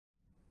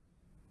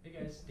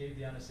guys, Dave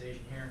the Honest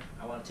Asian here.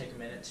 I want to take a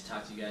minute to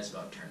talk to you guys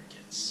about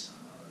tourniquets.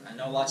 I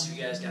know lots of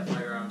you guys got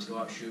firearms, go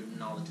out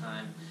shooting all the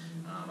time.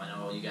 I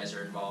know you guys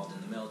are involved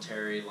in the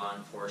military, law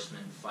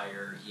enforcement,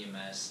 fire,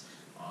 EMS,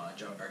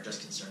 are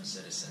just concerned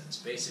citizens.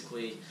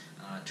 Basically,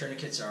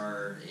 tourniquets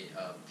are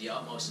of the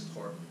utmost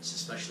importance,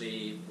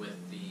 especially with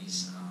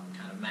these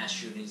kind of mass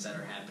shootings that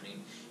are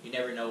happening. You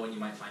never know when you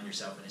might find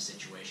yourself in a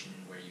situation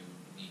where you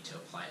need to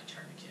apply a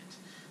tourniquet.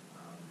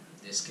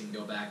 This can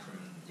go back from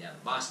the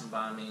Boston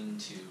bombing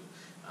to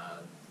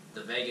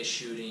the Vegas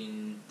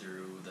shooting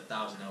through the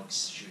Thousand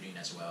Oaks shooting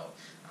as well.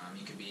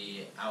 You could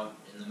be out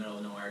in the middle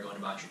of nowhere going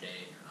about your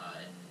day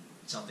and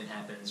something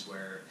happens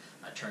where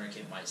a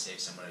tourniquet might save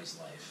somebody's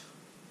life.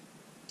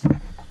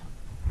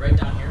 Right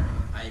down here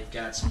I've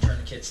got some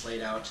tourniquets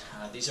laid out.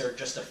 These are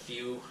just a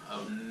few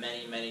of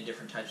many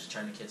different types of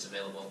tourniquets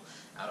available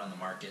out on the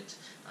market.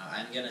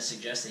 I'm going to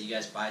suggest that you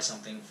guys buy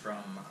something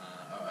from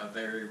a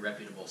very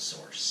reputable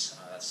source,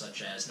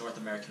 such as North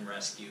American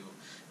Rescue,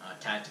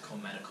 Tactical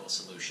Medical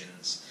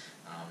Solutions.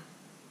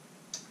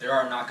 There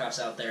are knockoffs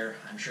out there.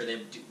 I'm sure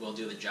they will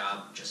do the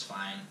job just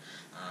fine,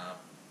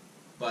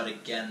 but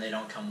again, they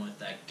don't come with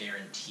that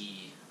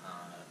guarantee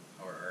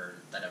or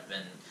that have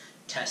been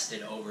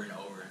tested over and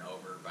over and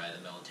over by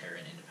the military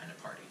and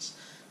independent parties.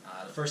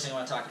 The first thing I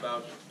want to talk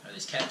about are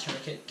these CAT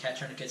tourniquets. CAT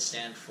tourniquets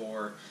stand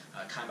for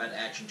Combat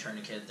Action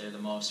Tourniquet. They're the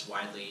most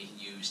widely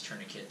used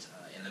tourniquet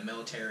in the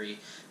military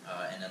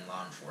and in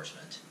law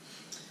enforcement.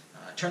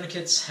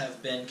 Tourniquets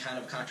have been kind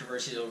of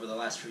controversial over the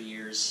last few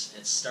years.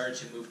 It's started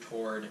to move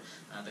toward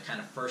the kind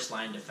of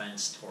first-line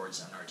defense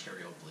towards an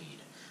arterial bleed.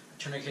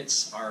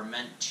 Tourniquets are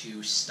meant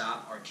to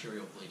stop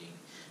arterial bleeding.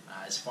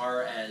 As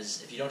far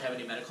as, if you don't have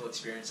any medical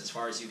experience, as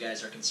far as you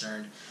guys are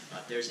concerned,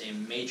 there's a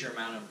major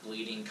amount of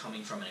bleeding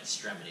coming from an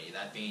extremity,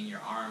 that being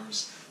your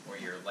arms or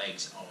your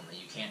legs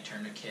only. You can't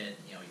tourniquet,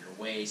 your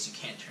waist, you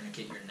can't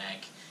tourniquet your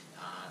neck,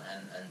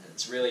 and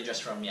it's really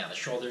just from, the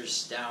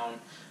shoulders down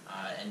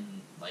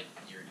and like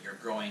you're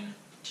growing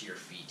to your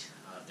feet.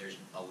 There's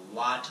a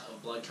lot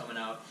of blood coming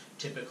out.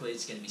 Typically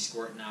it's going to be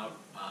squirting out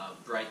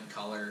bright in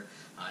color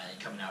and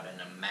coming out in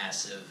a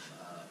massive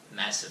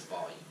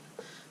volume.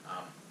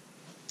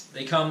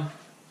 They come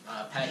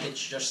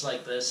packaged just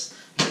like this.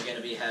 You're going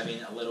to be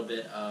having a little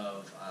bit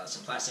of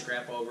some plastic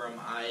wrap over them.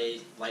 I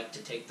like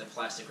to take the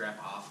plastic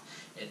wrap off.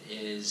 It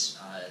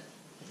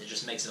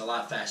just makes it a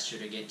lot faster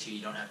to get to.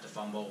 You don't have to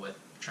fumble with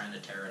trying to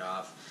tear it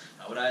off.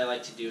 What I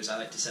like to do is I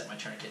like to set my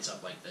tourniquets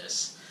up like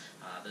this.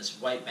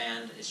 This white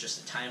band is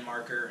just a time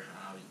marker.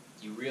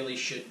 You really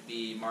should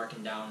be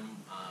marking down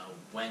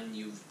when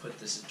you've put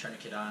this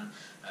tourniquet on.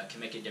 It can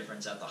make a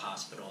difference at the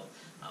hospital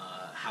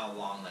how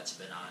long that's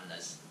been on.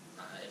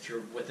 If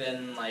you're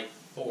within like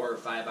 4 or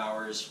 5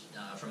 hours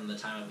from the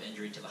time of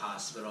injury to the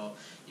hospital,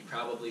 you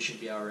probably should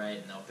be alright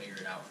and they'll figure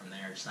it out from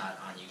there. It's not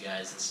on you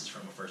guys. This is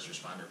from a first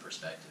responder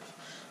perspective.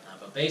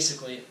 But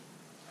basically,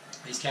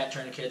 these CAT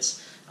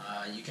tourniquets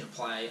you can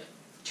apply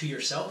to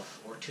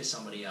yourself or to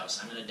somebody else.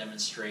 I'm going to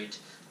demonstrate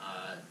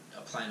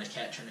applying a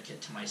CAT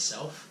tourniquet to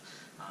myself,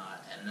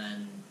 and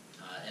then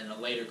in a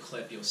later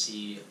clip you'll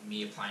see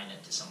me applying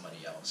it to somebody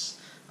else.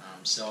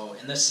 So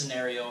in this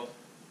scenario,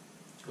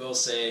 we'll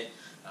say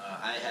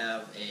I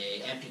have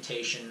an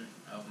amputation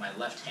of my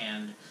left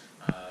hand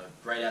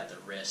right at the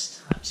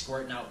wrist. I'm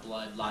squirting out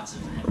blood, lots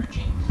of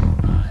hemorrhaging,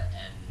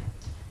 and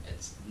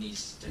it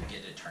needs to get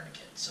a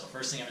tourniquet. So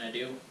first thing I'm going to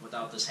do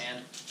without this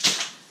hand,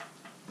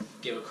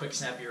 give a quick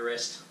snap of your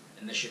wrist,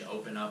 and this should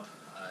open up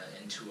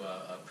into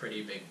a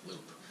pretty big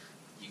loop.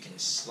 You can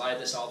slide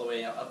this all the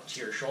way up to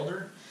your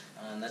shoulder,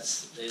 and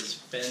that's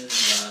been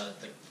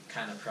the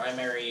kind of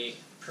primary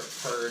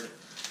preferred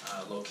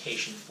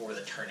location for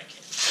the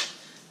tourniquet.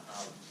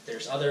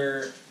 There's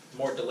other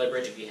more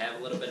deliberate. If you have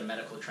a little bit of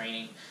medical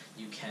training,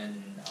 you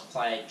can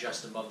apply it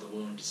just above the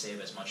wound to save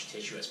as much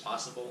tissue as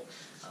possible.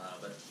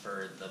 But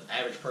for the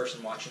average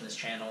person watching this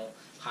channel,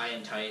 high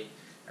and tight,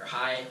 or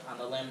high on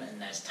the limb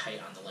and as tight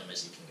on the limb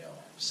as you can go.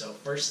 So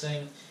first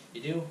thing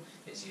you do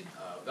is you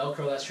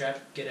Velcro that strap,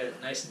 get it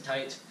nice and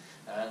tight,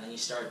 and then you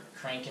start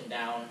cranking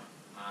down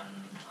on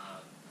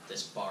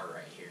this bar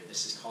right here.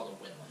 This is called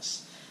a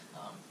windlass.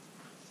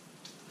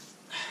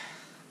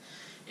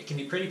 It can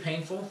be pretty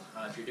painful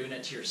if you're doing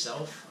it to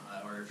yourself,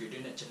 or if you're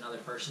doing it to another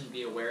person.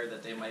 Be aware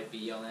that they might be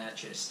yelling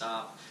at you to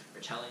stop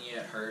or telling you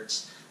it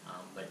hurts,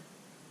 but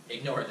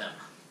ignore them.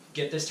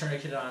 Get this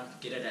tourniquet on,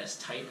 get it as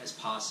tight as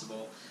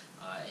possible,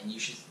 and you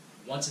should,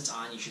 once it's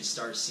on, you should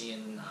start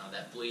seeing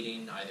that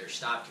bleeding either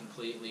stop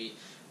completely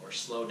or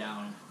slow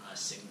down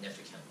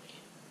significantly.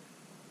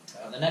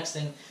 The next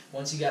thing,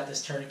 once you got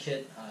this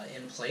tourniquet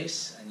in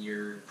place and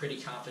you're pretty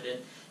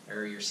confident,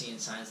 or you're seeing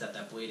signs that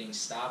that bleeding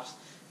stops,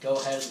 go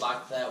ahead,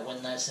 lock that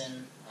windlass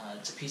in.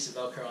 It's a piece of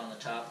Velcro on the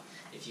top.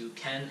 If you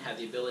can, have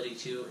the ability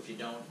to. If you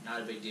don't, not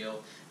a big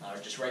deal.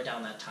 Just write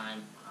down that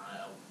time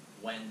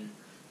when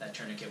that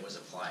tourniquet was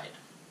applied.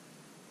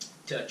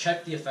 To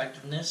check the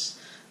effectiveness,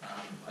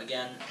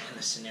 again, in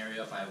this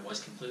scenario, if I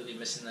was completely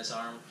missing this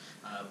arm,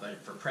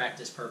 but for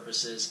practice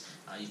purposes,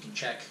 you can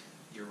check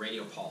your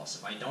radial pulse.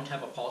 If I don't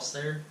have a pulse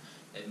there,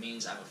 it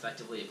means I've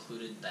effectively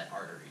occluded that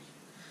artery.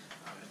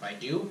 If I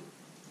do,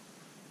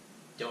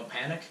 don't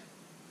panic.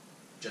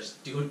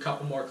 Just do a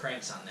couple more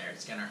cranks on there.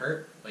 It's going to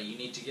hurt, but you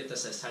need to get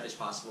this as tight as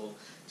possible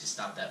to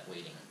stop that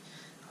bleeding.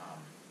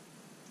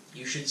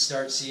 You should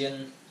start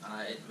seeing,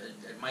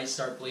 it might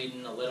start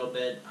bleeding a little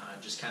bit,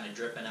 just kind of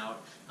dripping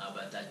out,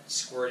 but that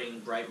squirting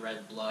bright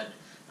red blood,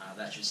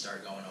 that should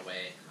start going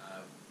away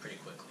pretty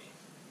quickly.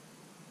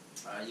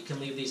 You can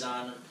leave these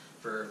on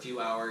for a few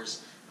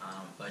hours,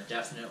 but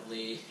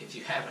definitely, if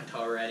you haven't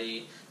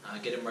already,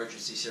 get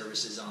emergency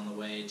services on the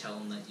way, tell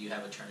them that you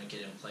have a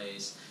tourniquet in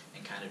place,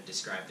 and kind of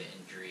describe the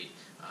injury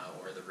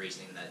or the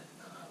reasoning that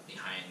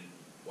behind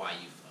why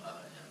you've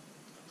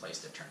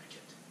placed a tourniquet.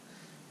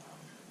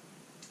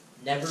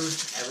 Never,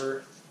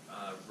 ever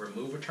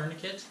remove a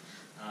tourniquet.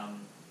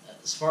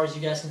 As far as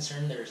you guys are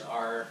concerned, there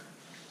are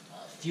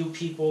few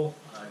people,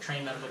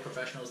 trained medical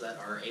professionals, that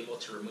are able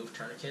to remove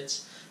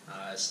tourniquets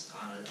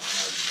on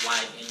a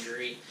live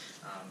injury.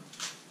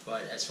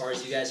 But as far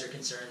as you guys are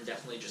concerned,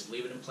 definitely just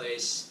leave it in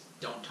place.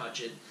 Don't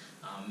touch it.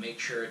 Make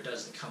sure it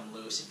doesn't come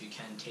loose. If you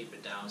can, tape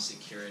it down,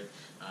 secure it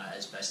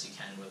as best you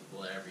can with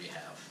whatever you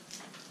have.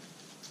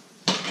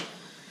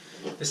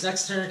 This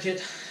next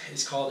tourniquet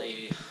is called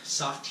a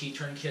soft T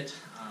tourniquet.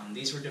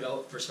 These were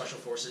developed for special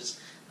forces.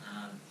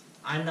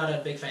 I'm not a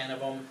big fan of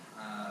them.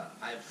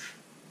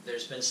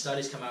 There's been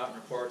studies come out and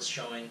reports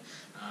showing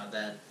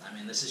that,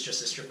 this is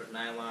just a strip of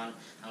nylon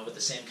with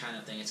the same kind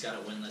of thing. It's got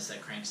a windlass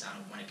that cranks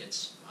down when it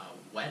gets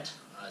wet,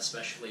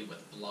 especially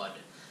with blood.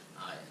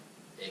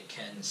 It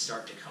can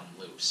start to come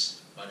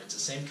loose. But it's the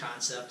same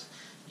concept.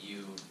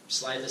 You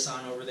slide this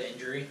on over the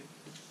injury,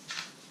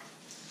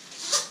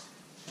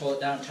 pull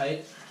it down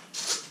tight.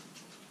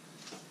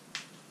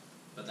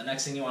 But the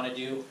next thing you want to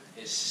do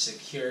is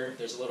secure.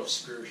 There's a little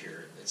screw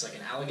here. It's like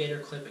an alligator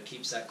clip. It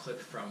keeps that clip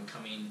from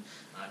coming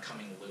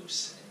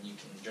loose. And you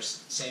can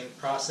just, same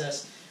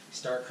process,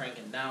 start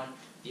cranking down.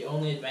 The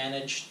only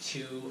advantage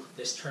to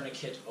this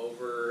tourniquet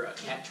over a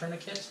cat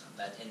tourniquet,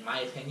 that in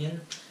my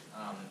opinion,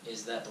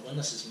 is that the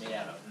windlass is made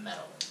out of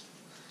metal.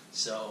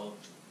 So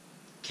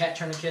cat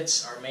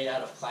tourniquets are made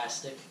out of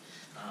plastic.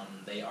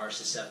 They are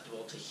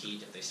susceptible to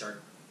heat if they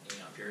start,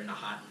 if you're in a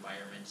hot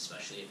environment,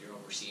 especially if you're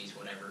overseas,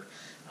 whatever.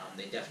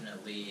 They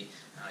definitely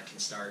can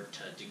start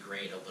to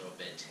degrade a little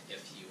bit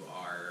if you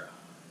are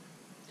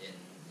in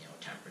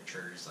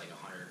temperatures like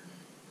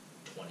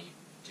 120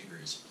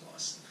 degrees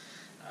plus.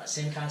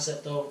 Same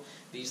concept though.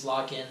 These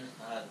lock in.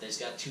 There's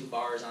got two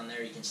bars on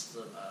there. You can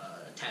still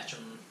attach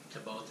them to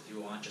both if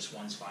you want. Just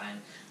one's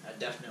fine.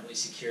 Definitely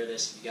secure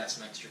this. If you got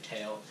some extra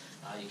tail,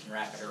 you can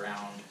wrap it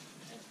around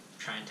and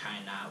try and tie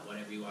a knot,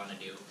 whatever you want to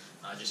do.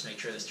 Just make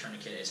sure this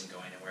tourniquet isn't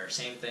going anywhere.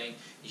 Same thing.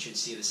 You should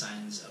see the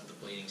signs of the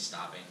bleeding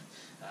stopping.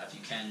 If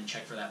you can,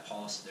 check for that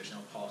pulse. If there's no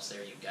pulse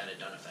there, you've got it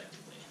done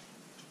effectively.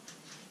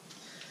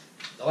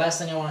 The last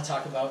thing I want to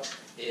talk about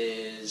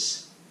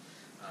is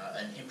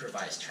an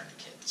improvised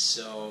tourniquet.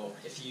 So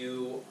if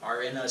you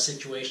are in a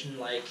situation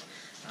like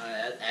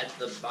at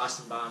the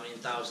Boston bombing,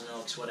 Thousand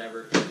Oaks,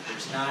 whatever,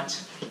 there's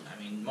not,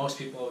 most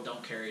people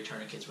don't carry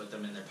tourniquets with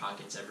them in their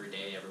pockets every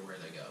day, everywhere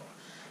they go.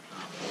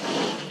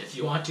 If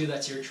you want to,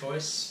 that's your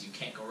choice. You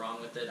can't go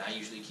wrong with it. I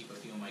usually keep a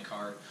few in my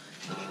car,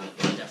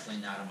 but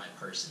definitely not on my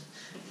person.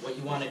 What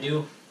you want to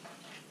do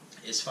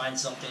is find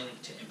something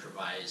to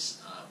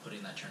improvise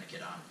putting that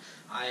tourniquet on.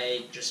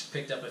 I just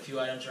picked up a few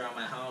items around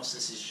my house.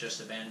 This is just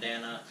a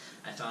bandana.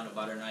 I found a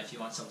butter knife. You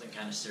want something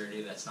kind of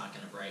sturdy that's not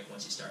going to break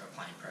once you start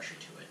applying pressure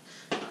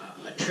to it.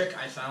 A trick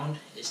I found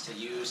is to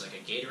use like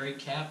a Gatorade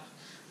cap.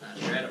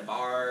 If you're at a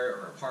bar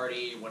or a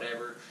party,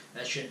 whatever,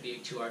 that shouldn't be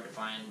too hard to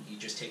find. You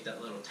just take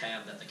that little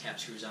tab that the cap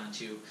screws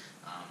onto,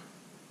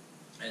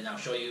 and I'll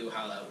show you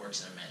how that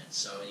works in a minute.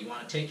 So you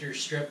want to take your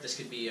strip. This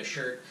could be a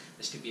shirt,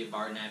 this could be a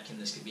bar napkin,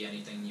 this could be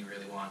anything you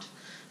really want.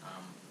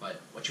 But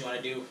what you want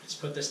to do is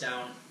put this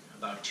down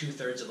about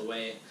 2/3 of the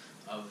way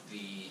of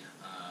the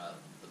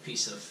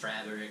piece of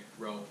fabric,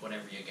 rope,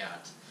 whatever you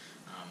got.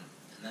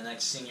 And the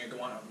next thing you're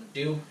going to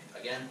do,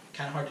 again,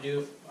 kind of hard to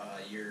do,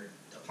 you're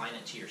applying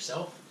it to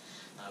yourself.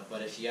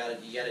 But if you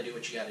gotta do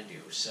what you gotta do.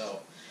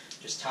 So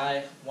just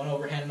tie one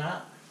overhand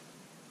knot.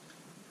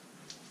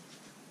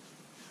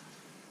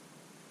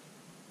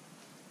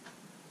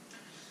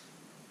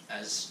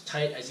 As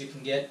tight as you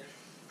can get.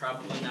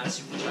 Probably not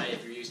super tight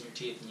if you're using your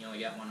teeth and you only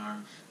got one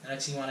arm. The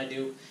next thing you want to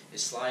do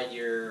is slide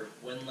your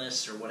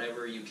windlass or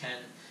whatever you can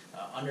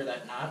under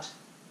that knot.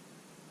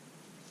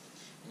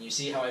 And you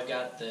see how I've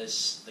got the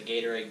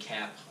Gatorade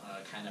cap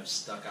kind of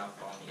stuck up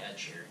on the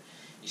edge here.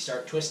 You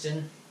start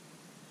twisting.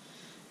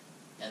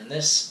 And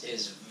this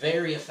is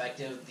very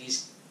effective.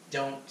 These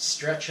don't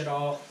stretch at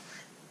all,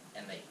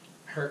 and they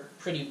hurt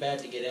pretty bad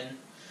to get in.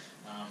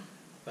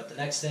 But the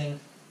next thing,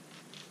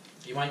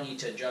 you might need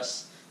to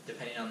adjust,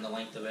 depending on the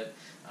length of it,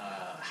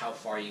 how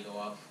far you go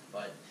up.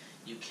 But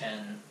you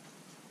can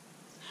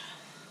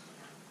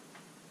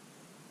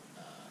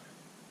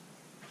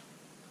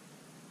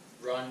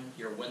run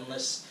your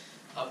windlass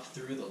up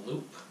through the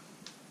loop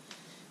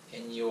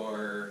in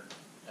your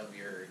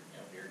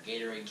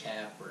Gatorade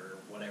cap or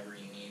whatever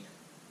you need.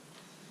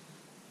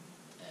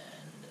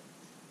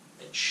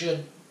 it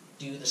should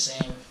do the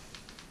same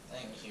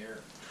thing here.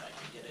 If I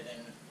can get it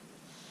in.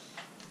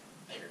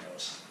 There it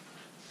goes.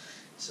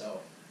 So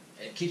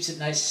it keeps it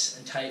nice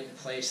and tight in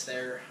place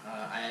there.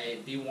 I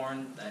be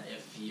warned that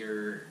if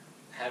you're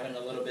having a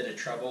little bit of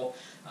trouble,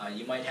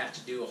 you might have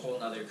to do a whole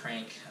nother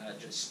crank,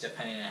 just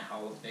depending on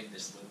how big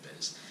this loop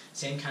is.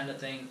 Same kind of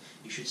thing,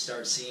 you should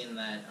start seeing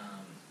that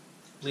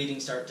bleeding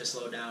start to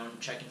slow down,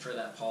 checking for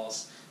that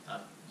pulse.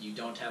 You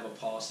don't have a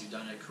pulse, you've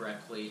done it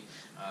correctly,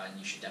 and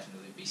you should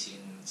definitely be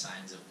seeing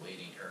signs of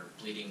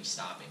bleeding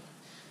stopping.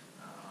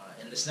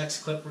 In this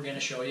next clip we're going to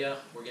show you,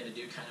 we're going to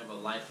do kind of a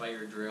live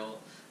fire drill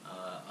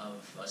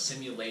of a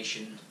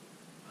simulation,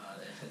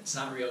 it's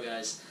not real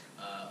guys,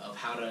 of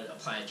how to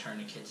apply a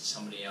tourniquet to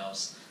somebody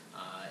else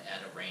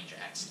at a range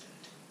accident.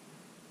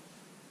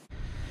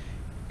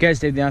 Guys,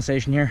 Dave the On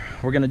Station here.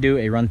 We're going to do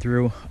a run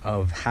through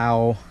of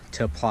how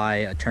to apply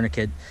a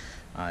tourniquet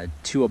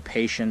to a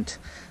patient.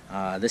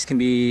 This can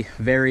be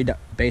varied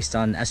based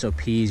on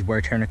SOPs,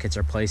 where tourniquets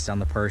are placed on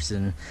the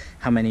person,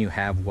 how many you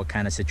have, what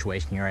kind of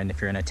situation you're in,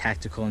 if you're in a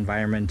tactical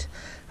environment.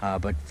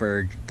 But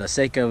for the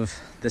sake of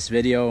this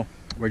video,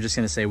 we're just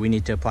going to say we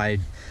need to apply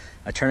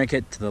a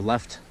tourniquet to the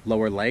left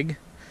lower leg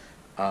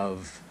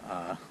of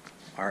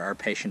our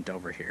patient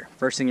over here.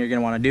 First thing you're going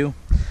to want to do,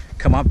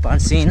 come up on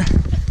scene,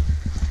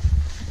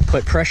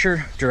 put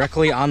pressure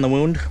directly on the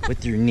wound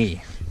with your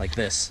knee, like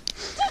this.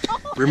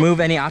 Remove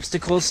any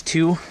obstacles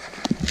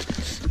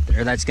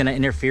or that's going to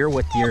interfere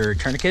with your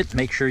tourniquet.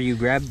 Make sure you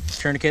grab the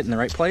tourniquet in the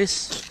right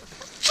place.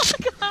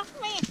 Look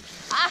off me!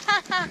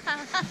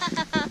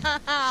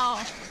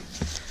 Ow.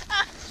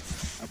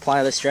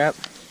 Apply the strap.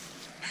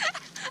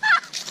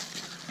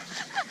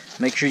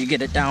 Make sure you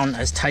get it down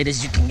as tight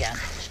as you can get.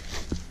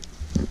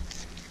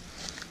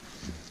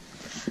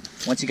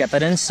 Once you got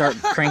that in, start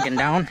cranking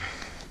down.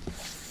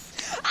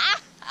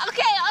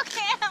 Okay.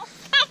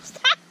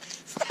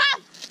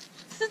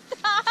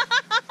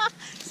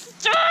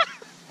 Stop.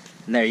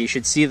 And there, you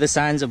should see the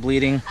signs of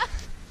bleeding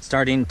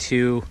starting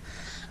to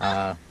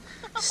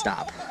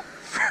stop.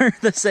 For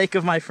the sake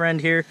of my friend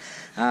here,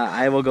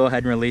 I will go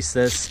ahead and release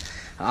this.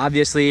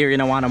 Obviously, you're going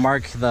to want to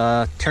mark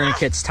the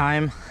tourniquet's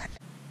time.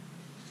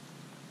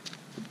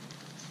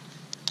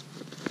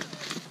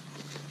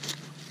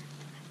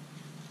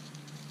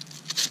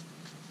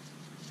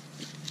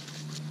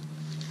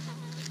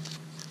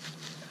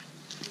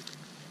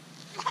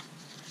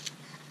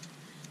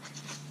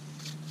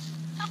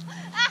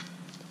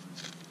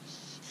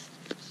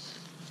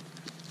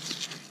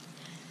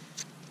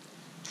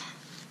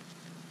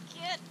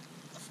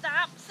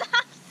 Stop.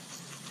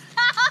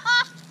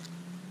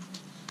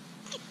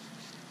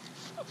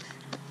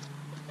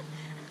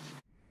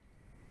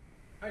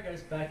 Alright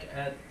guys, back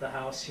at the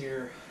house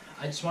here.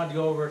 I just wanted to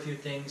go over a few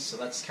things. So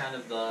that's kind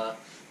of the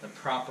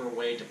proper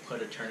way to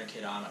put a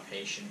tourniquet on a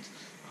patient.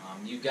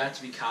 You've got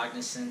to be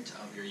cognizant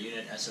of your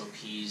unit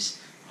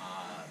SOPs.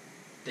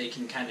 They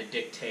can kind of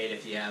dictate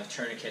if you have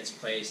tourniquets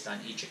placed on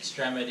each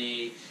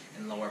extremity,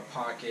 in lower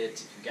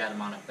pockets, if you've got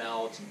them on a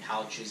belt, and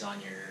pouches on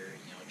your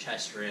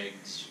chest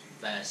rigs,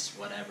 vests,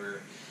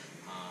 whatever.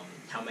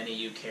 How many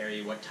you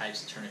carry, what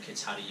types of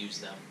tourniquets, how to use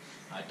them.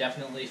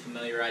 Definitely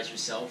familiarize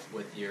yourself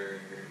with your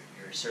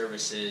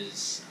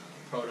services,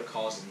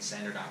 protocols, and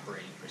standard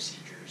operating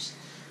procedures.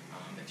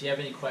 If you have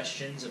any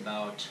questions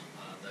about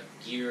the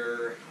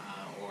gear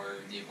or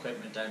the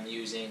equipment I'm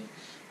using,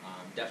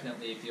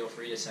 definitely feel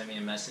free to send me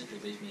a message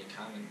or leave me a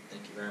comment.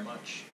 Thank you very much.